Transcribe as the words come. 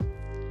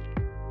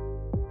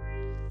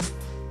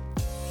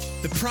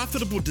The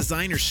Profitable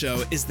Designer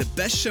Show is the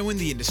best show in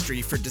the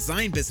industry for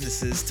design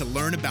businesses to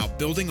learn about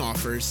building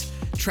offers,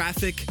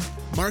 traffic,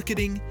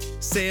 marketing,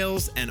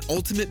 sales, and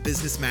ultimate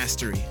business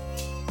mastery.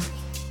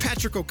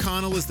 Patrick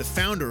O'Connell is the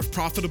founder of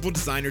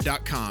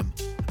ProfitableDesigner.com,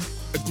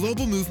 a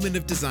global movement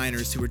of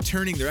designers who are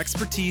turning their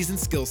expertise and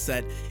skill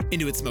set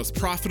into its most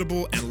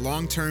profitable and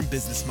long-term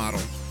business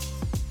model.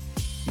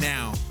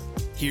 Now,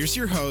 here's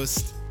your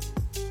host,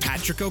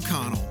 Patrick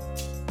O'Connell.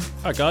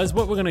 Alright guys,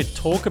 what we're going to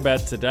talk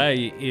about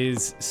today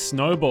is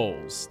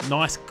snowballs.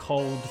 Nice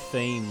cold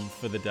theme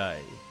for the day.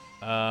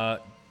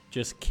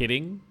 Just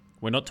kidding.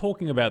 We're not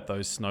talking about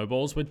those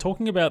snowballs. We're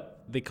talking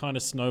about the kind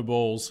of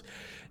snowballs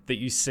that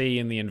you see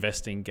in the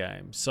investing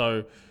game.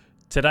 So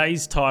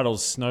today's title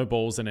is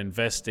Snowballs and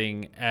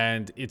Investing,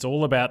 and it's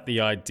all about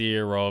the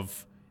idea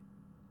of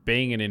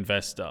being an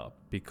investor,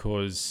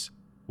 because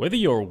whether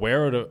you're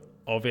aware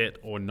of it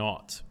or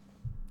not,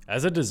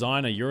 as a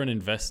designer, you're an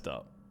investor.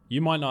 You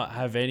might not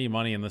have any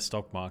money in the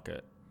stock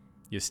market.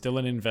 You're still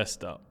an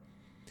investor.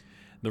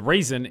 The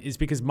reason is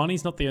because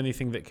money's not the only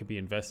thing that can be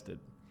invested.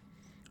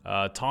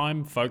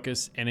 Time,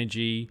 focus,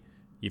 energy,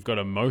 you've got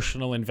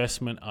emotional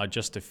investment are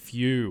just a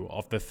few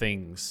of the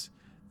things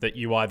that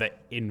you either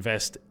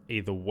invest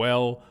either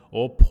well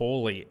or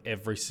poorly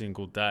every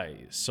single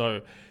day.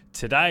 So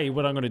today,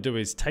 what I'm going to do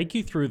is take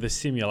you through the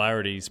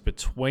similarities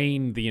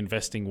between the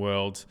investing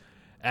world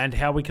and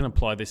how we can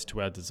apply this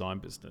to our design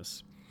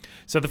business.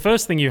 So the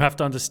first thing you have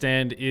to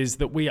understand is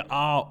that we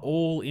are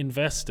all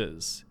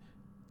investors.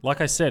 Like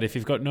I said, if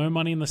you've got no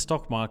money in the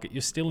stock market,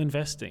 you're still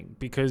investing,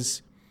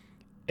 because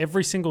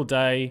every single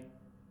day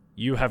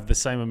you have the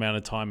same amount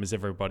of time as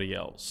everybody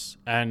else.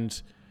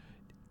 And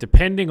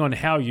depending on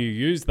how you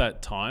use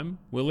that time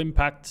will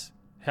impact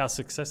how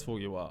successful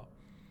you are.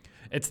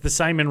 It's the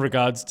same in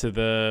regards to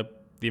the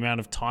amount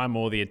of time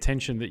or the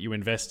attention that you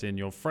invest in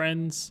your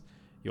friends,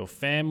 your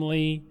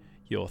family,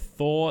 your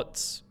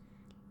thoughts,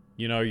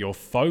 your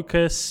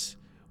focus,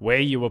 where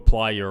you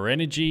apply your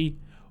energy.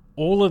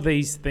 All of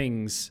these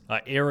things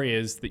are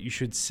areas that you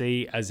should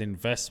see as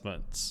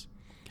investments,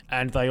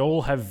 and they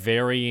all have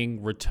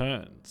varying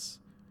returns.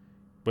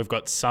 We've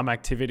got some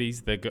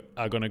activities that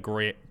are going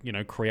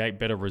to create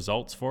better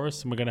results for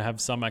us, and we're going to have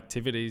some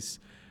activities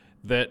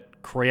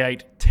that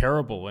create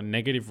terrible and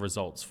negative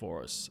results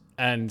for us.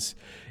 And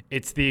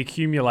it's the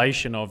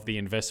accumulation of the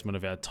investment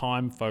of our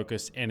time,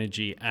 focus,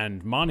 energy,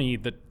 and money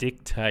that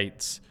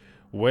dictates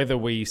whether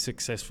we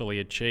successfully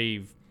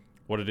achieve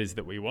what it is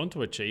that we want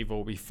to achieve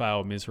or we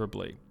fail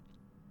miserably.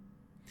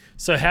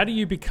 So how do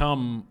you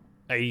become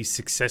a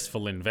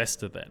successful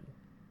investor then?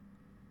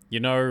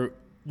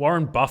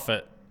 Warren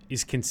Buffett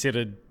is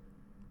considered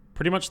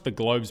pretty much the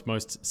globe's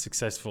most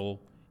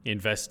successful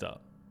investor.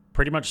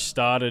 Pretty much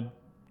started,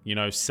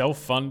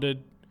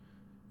 self-funded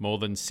more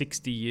than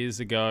 60 years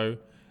ago,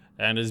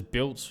 and has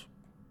built,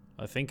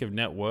 I think, a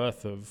net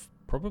worth of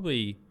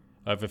probably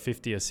over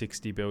 50 or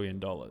 60 billion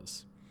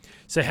dollars.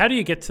 So how do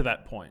you get to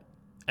that point?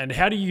 And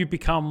how do you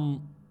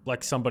become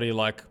like somebody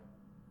like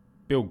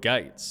Bill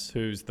Gates,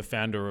 who's the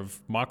founder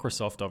of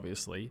Microsoft,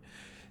 obviously?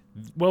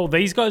 Well,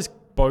 these guys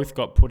both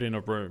got put in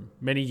a room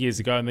many years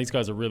ago, and these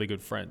guys are really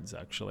good friends,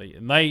 actually.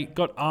 And they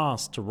got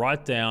asked to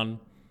write down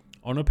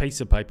on a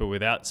piece of paper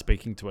without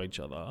speaking to each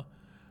other,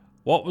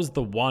 what was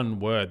the one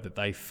word that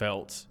they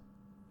felt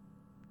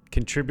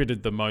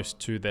contributed the most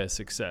to their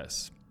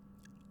success?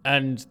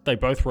 And they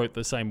both wrote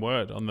the same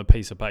word on the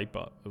piece of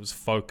paper. It was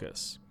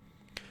focus.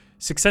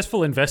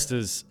 Successful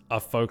investors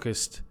are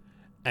focused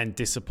and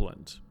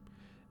disciplined.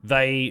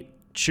 They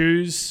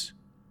choose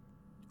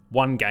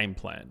one game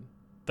plan.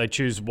 They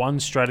choose one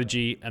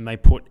strategy, and they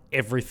put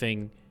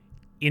everything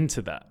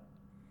into that.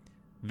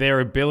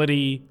 Their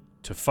ability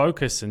to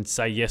focus and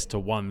say yes to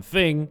one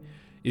thing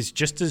is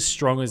just as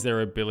strong as their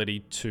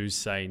ability to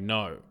say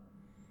no.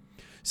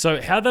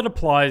 So how that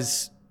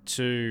applies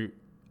to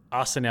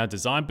us in our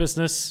design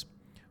business,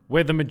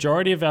 where the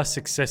majority of our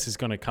success is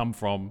going to come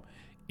from,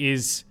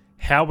 is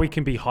how we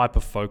can be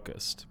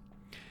hyper-focused.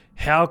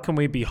 How can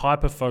we be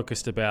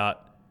hyper-focused about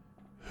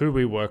who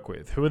we work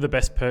with? Who are the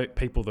best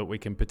people that we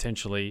can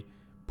potentially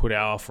put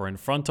our offer in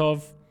front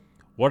of?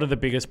 What are the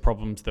biggest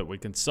problems that we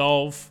can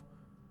solve?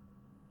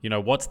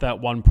 What's that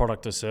one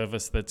product or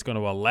service that's going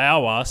to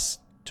allow us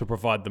to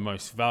provide the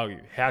most value?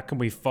 How can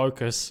we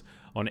focus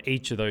on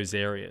each of those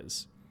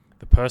areas?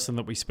 The person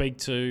that we speak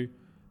to,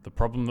 the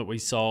problem that we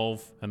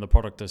solve, and the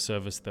product or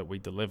service that we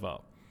deliver.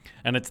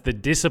 And it's the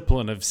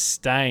discipline of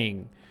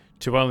staying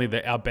to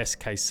only our best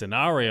case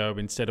scenario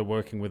instead of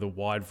working with a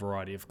wide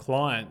variety of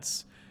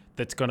clients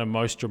that's going to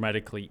most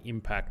dramatically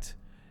impact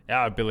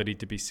our ability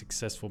to be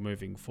successful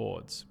moving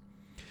forwards.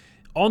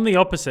 On the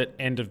opposite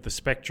end of the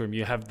spectrum,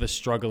 you have the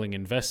struggling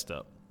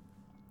investor.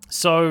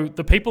 So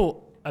the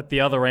people at the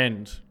other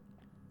end,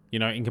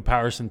 in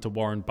comparison to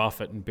Warren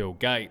Buffett and Bill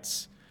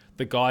Gates,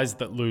 the guys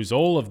that lose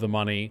all of the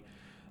money,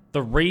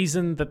 the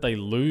reason that they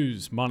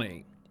lose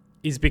money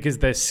is because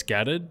they're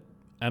scattered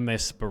and they're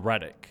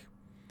sporadic.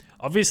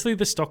 Obviously,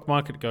 the stock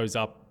market goes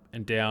up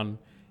and down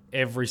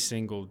every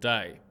single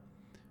day.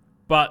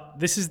 But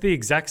this is the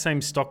exact same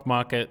stock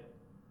market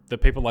that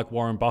people like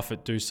Warren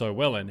Buffett do so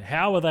well in.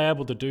 How are they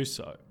able to do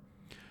so?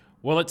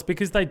 Well, it's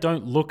because they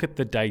don't look at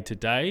the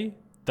day-to-day.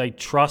 They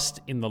trust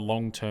in the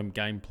long-term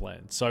game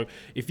plan. So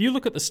if you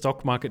look at the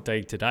stock market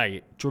day-to-day,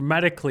 it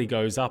dramatically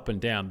goes up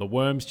and down. The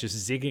worm's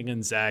just zigging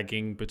and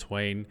zagging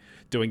between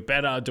doing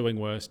better, doing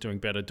worse, doing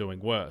better, doing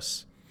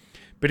worse.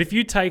 But if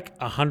you take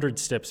 100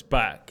 steps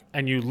back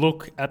and you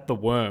look at the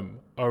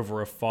worm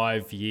over a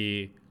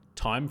 5-year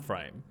time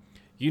frame,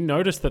 you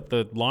notice that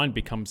the line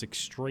becomes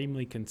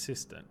extremely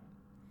consistent.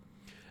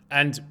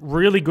 And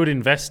really good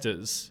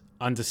investors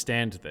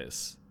understand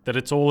this, that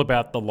it's all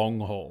about the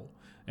long haul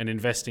and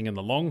investing in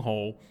the long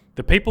haul.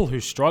 The people who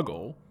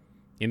struggle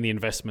in the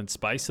investment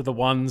space are the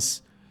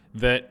ones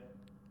that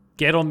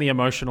get on the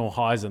emotional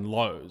highs and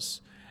lows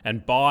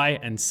and buy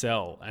and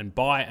sell and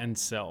buy and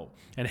sell.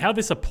 And how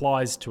this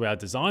applies to our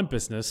design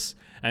business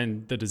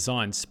and the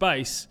design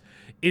space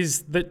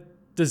is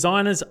that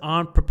designers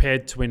aren't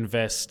prepared to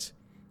invest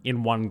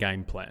in one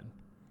game plan.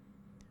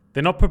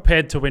 They're not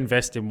prepared to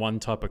invest in one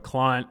type of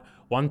client,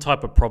 one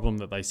type of problem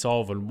that they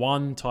solve, and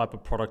one type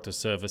of product or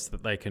service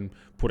that they can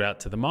put out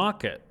to the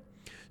market.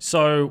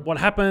 So what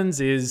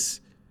happens is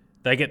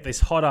they get this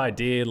hot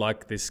idea,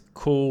 like this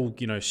cool,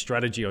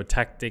 strategy or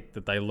tactic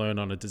that they learn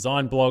on a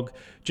design blog,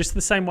 just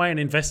the same way an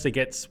investor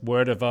gets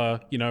word of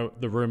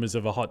the rumors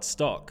of a hot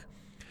stock.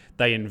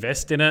 They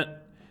invest in it,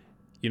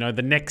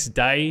 the next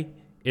day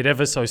it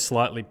ever so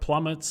slightly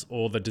plummets,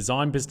 or the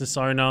design business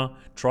owner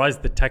tries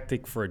the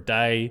tactic for a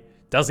day,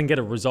 doesn't get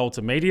a result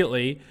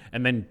immediately,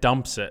 and then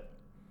dumps it.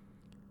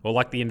 Or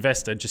like the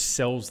investor just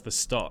sells the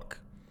stock.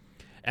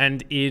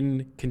 And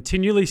in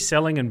continually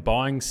selling and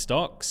buying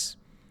stocks,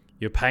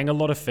 you're paying a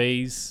lot of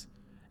fees.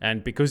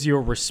 And because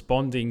you're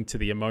responding to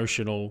the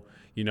emotional,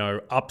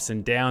 ups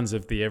and downs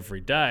of the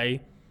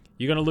everyday,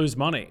 you're going to lose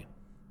money.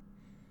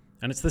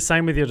 And it's the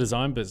same with your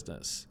design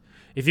business.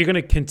 If you're going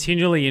to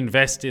continually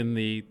invest in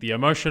the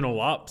emotional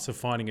ups of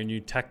finding a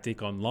new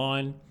tactic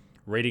online,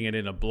 reading it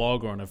in a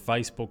blog or in a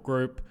Facebook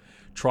group,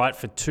 try it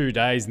for 2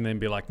 days and then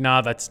be like,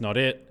 nah, that's not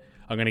it.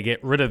 I'm going to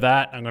get rid of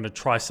that. I'm going to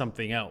try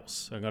something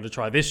else. I'm going to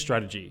try this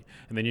strategy.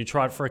 And then you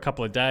try it for a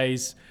couple of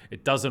days.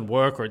 It doesn't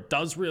work, or it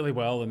does really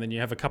well. And then you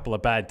have a couple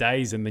of bad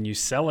days and then you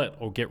sell it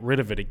or get rid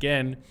of it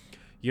again.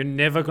 You're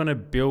never going to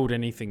build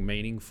anything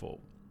meaningful.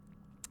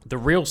 The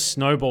real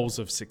snowballs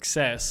of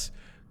success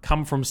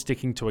come from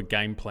sticking to a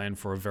game plan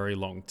for a very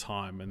long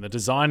time. And the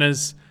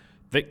designers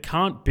that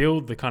can't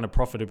build the kind of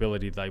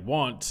profitability they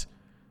want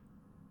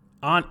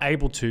aren't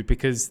able to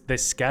because they're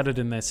scattered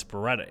and they're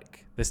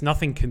sporadic. There's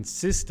nothing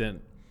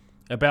consistent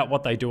about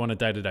what they do on a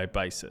day-to-day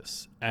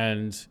basis.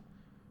 And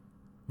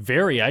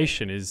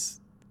variation is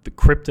the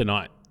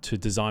kryptonite to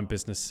design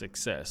business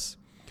success.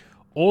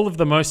 All of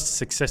the most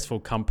successful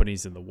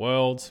companies in the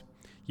world,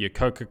 your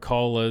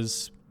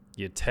Coca-Colas,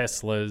 your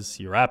Teslas,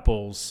 your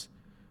Apples,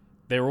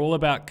 they're all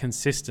about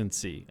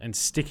consistency and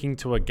sticking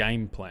to a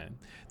game plan.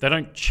 They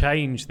don't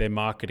change their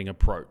marketing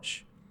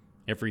approach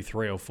every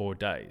 3 or 4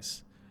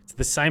 days. It's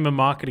the same a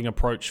marketing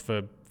approach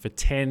for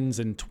 10s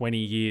and 20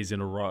 years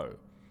in a row.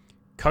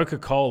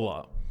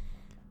 Coca-Cola,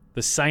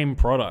 the same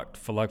product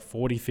for like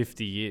 40,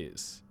 50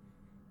 years,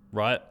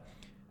 right?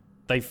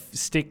 They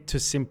stick to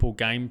simple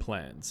game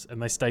plans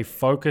and they stay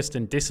focused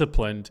and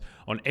disciplined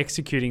on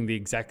executing the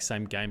exact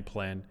same game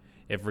plan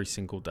every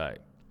single day.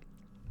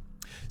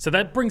 So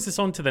that brings us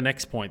on to the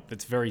next point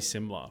that's very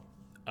similar.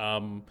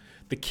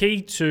 The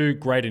key to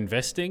great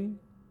investing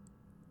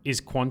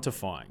is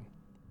quantifying.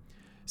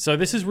 So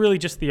this is really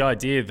just the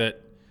idea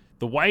that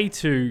the way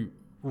to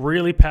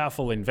really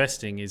powerful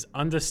investing is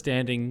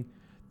understanding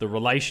the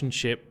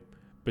relationship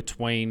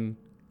between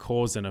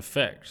cause and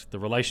effect, the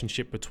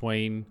relationship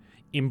between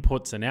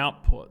inputs and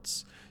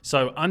outputs.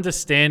 So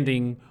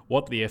understanding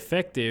what the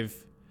effect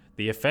is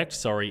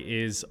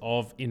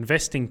of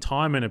investing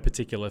time in a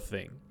particular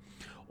thing,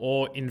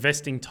 or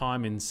investing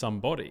time in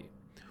somebody,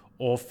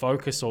 or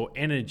focus or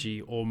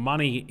energy or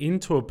money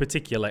into a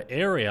particular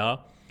area,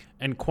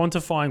 and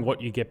quantifying what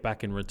you get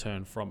back in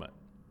return from it.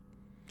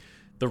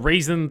 The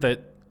reason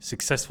that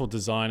successful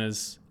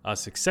designers are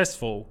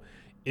successful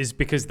is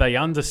because they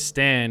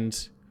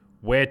understand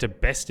where to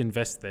best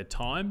invest their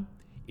time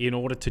in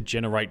order to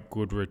generate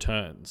good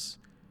returns.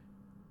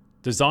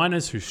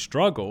 Designers who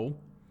struggle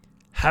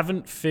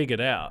haven't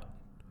figured out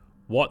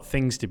what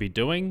things to be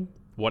doing,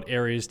 what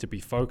areas to be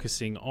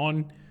focusing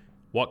on,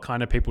 what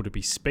kind of people to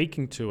be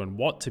speaking to, and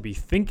what to be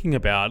thinking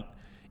about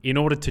in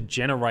order to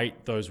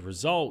generate those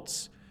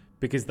results,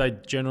 because they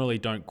generally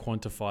don't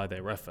quantify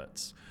their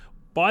efforts.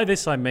 By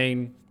this, I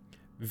mean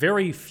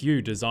very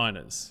few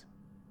designers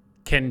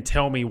can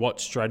tell me what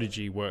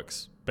strategy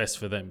works best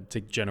for them to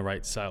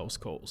generate sales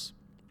calls.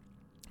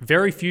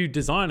 Very few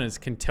designers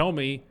can tell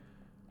me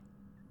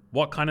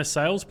what kind of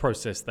sales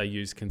process they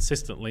use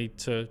consistently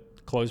to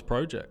close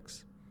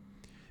projects.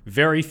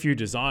 Very few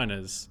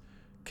designers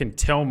can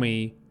tell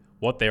me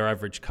what their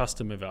average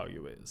customer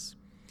value is.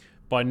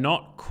 By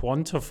not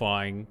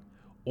quantifying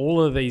all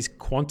of these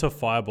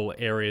quantifiable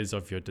areas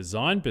of your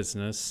design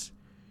business,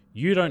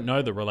 you don't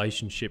know the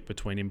relationship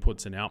between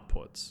inputs and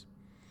outputs.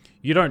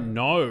 You don't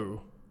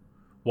know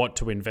what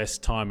to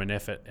invest time and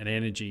effort and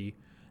energy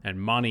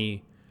and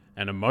money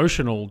and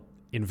emotional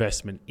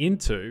investment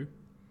into,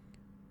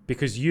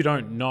 because you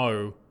don't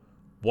know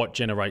what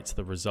generates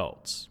the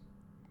results.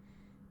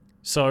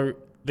 So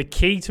the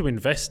key to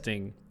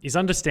investing is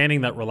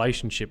understanding that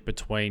relationship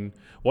between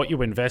what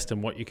you invest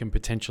and what you can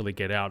potentially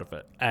get out of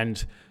it.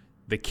 And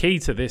the key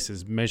to this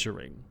is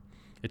measuring.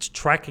 It's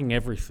tracking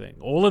everything.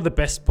 All of the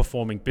best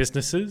performing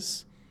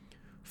businesses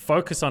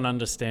focus on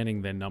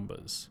understanding their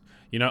numbers.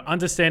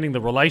 Understanding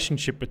the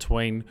relationship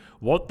between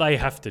what they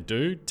have to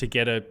do to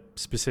get a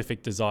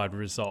specific desired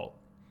result.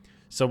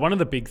 So one of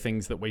the big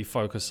things that we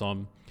focus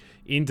on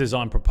in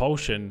Design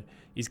Propulsion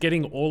is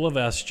getting all of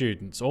our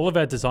students, all of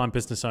our design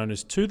business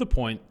owners to the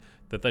point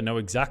that they know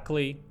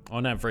exactly,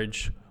 on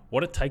average,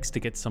 what it takes to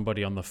get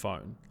somebody on the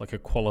phone, like a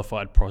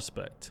qualified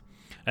prospect.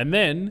 And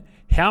then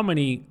how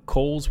many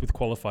calls with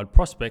qualified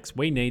prospects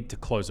we need to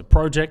close a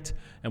project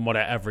and what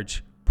our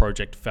average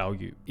project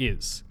value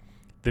is.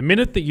 The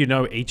minute that you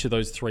know each of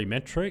those three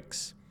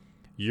metrics,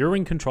 you're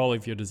in control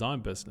of your design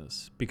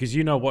business because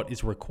you know what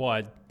is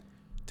required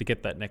to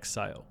get that next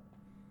sale.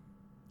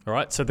 All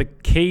right. So the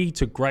key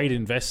to great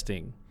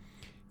investing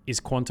is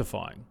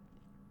quantifying.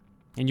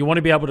 And you want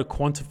to be able to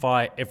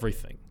quantify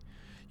everything.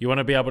 You want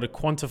to be able to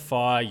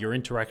quantify your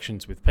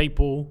interactions with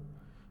people,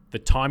 the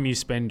time you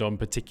spend on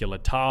particular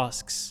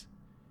tasks,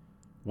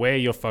 where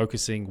you're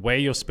focusing, where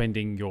you're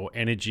spending your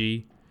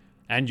energy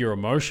and your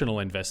emotional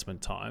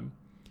investment time.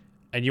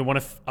 And you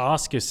want to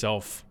ask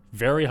yourself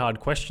very hard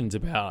questions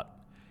about,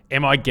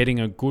 am I getting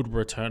a good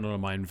return on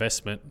my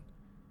investment?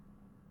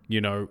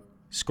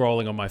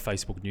 Scrolling on my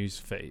Facebook news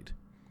feed,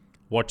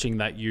 watching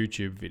that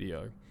YouTube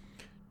video,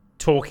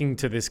 talking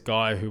to this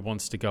guy who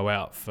wants to go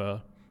out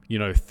for,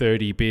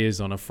 30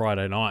 beers on a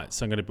Friday night.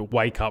 So I'm going to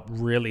wake up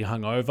really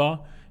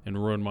hungover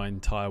and ruin my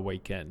entire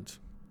weekend.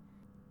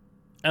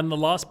 And the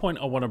last point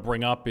I want to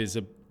bring up is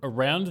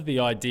around the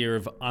idea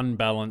of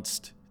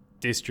unbalanced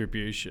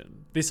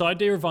distribution. This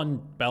idea of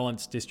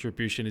unbalanced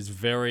distribution is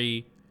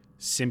very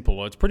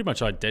simple. It's pretty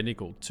much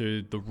identical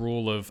to the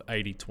rule of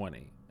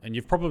 80-20. And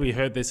you've probably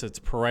heard this, it's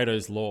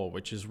Pareto's law,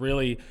 which is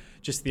really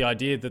just the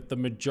idea that the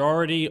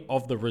majority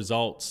of the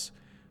results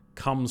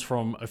comes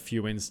from a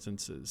few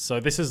instances. So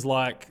this is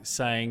like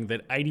saying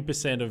that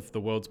 80% of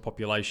the world's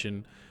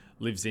population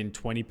lives in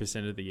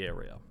 20% of the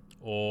area,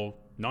 or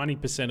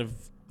 90%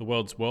 of the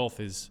world's wealth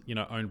is,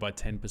 owned by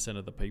 10%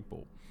 of the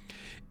people.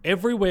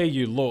 Everywhere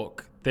you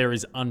look, there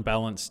is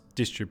unbalanced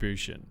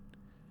distribution.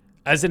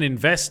 As an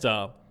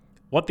investor,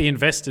 what the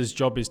investor's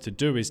job is to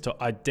do is to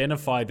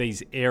identify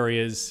these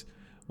areas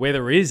where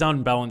there is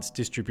unbalanced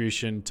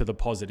distribution to the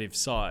positive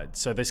side.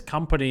 So there's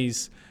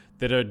companies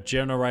that are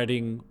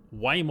generating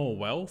way more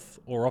wealth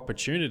or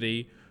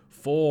opportunity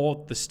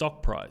for the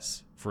stock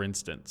price, for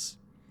instance.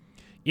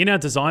 In our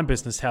design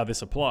business, how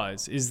this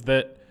applies is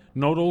that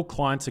not all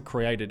clients are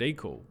created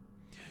equal.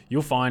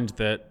 You'll find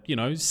that,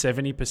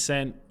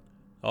 70%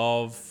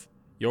 of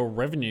your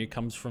revenue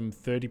comes from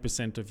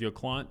 30% of your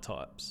client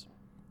types.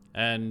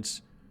 And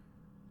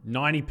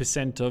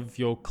 90% of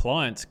your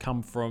clients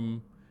come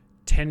from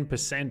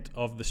 10%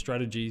 of the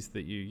strategies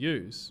that you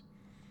use.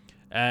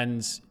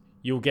 And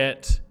you'll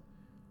get,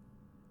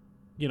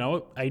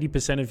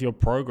 80% of your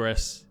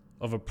progress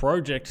of a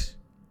project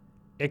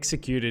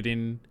executed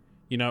in,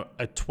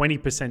 a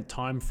 20%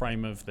 time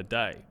frame of the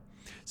day.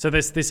 So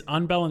there's this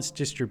unbalanced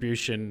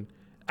distribution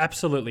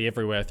absolutely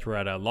everywhere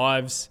throughout our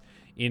lives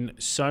in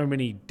so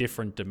many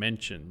different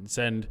dimensions.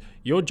 And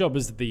your job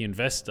as the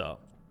investor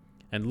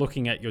and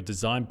looking at your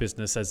design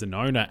business as an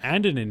owner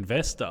and an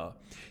investor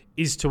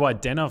is to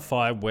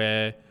identify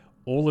where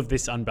all of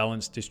this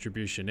unbalanced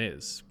distribution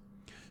is.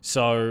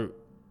 So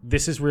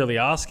this is really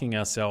asking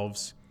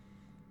ourselves,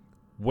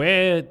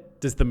 where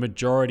does the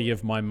majority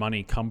of my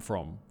money come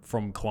from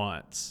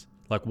clients?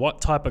 Like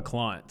what type of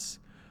clients?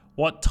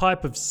 What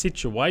type of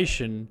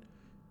situation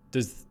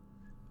does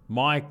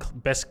my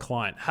best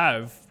client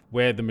have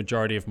where the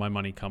majority of my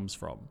money comes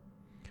from?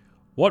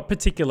 What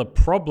particular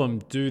problem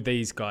do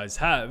these guys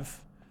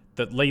have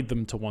that lead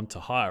them to want to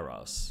hire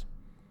us?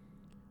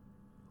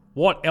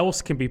 What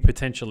else can be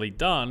potentially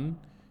done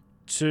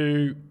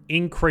to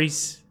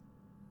increase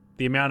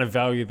the amount of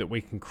value that we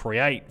can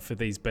create for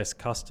these best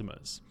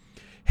customers?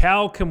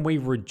 How can we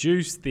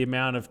reduce the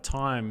amount of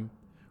time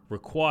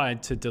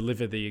required to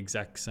deliver the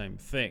exact same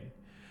thing?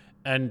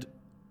 And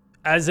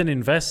as an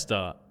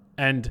investor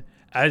and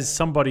as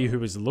somebody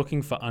who is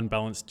looking for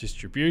unbalanced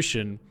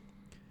distribution,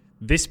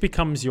 this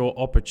becomes your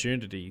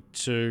opportunity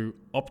to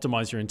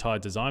optimize your entire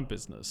design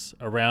business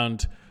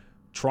around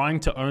trying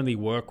to only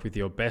work with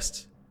your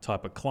best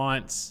type of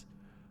clients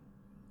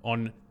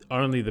on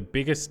only the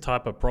biggest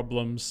type of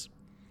problems,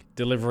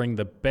 delivering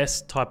the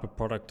best type of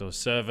product or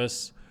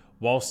service,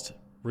 whilst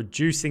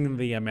reducing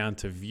the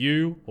amount of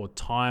you or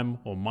time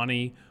or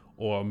money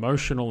or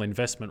emotional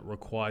investment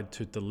required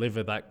to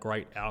deliver that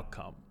great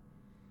outcome.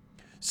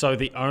 So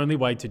the only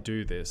way to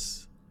do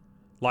this,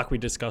 like we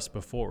discussed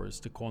before, is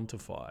to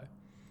quantify,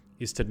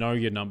 is to know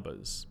your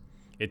numbers.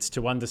 It's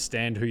to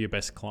understand who your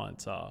best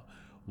clients are,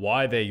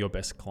 why they're your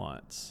best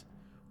clients,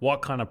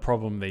 what kind of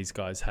problem these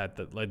guys had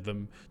that led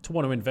them to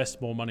want to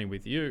invest more money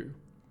with you,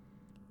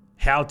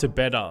 how to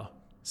better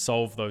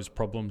solve those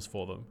problems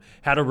for them,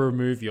 how to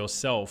remove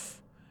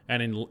yourself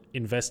and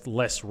invest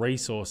less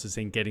resources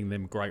in getting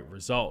them great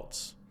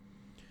results.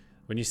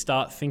 When you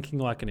start thinking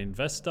like an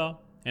investor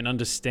and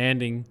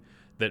understanding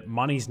that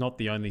money's not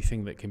the only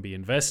thing that can be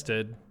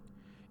invested,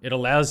 it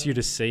allows you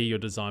to see your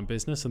design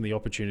business and the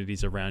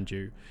opportunities around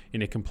you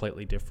in a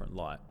completely different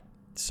light.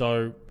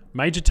 So,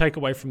 major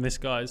takeaway from this,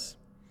 guys,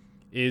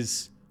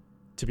 is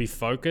to be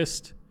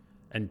focused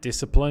and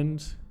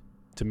disciplined,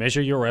 to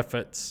measure your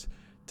efforts,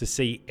 to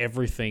see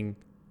everything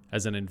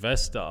as an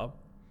investor,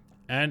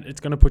 and it's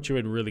going to put you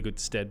in really good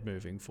stead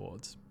moving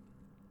forwards.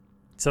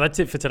 So that's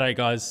it for today,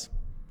 guys.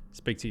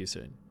 Speak to you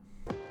soon.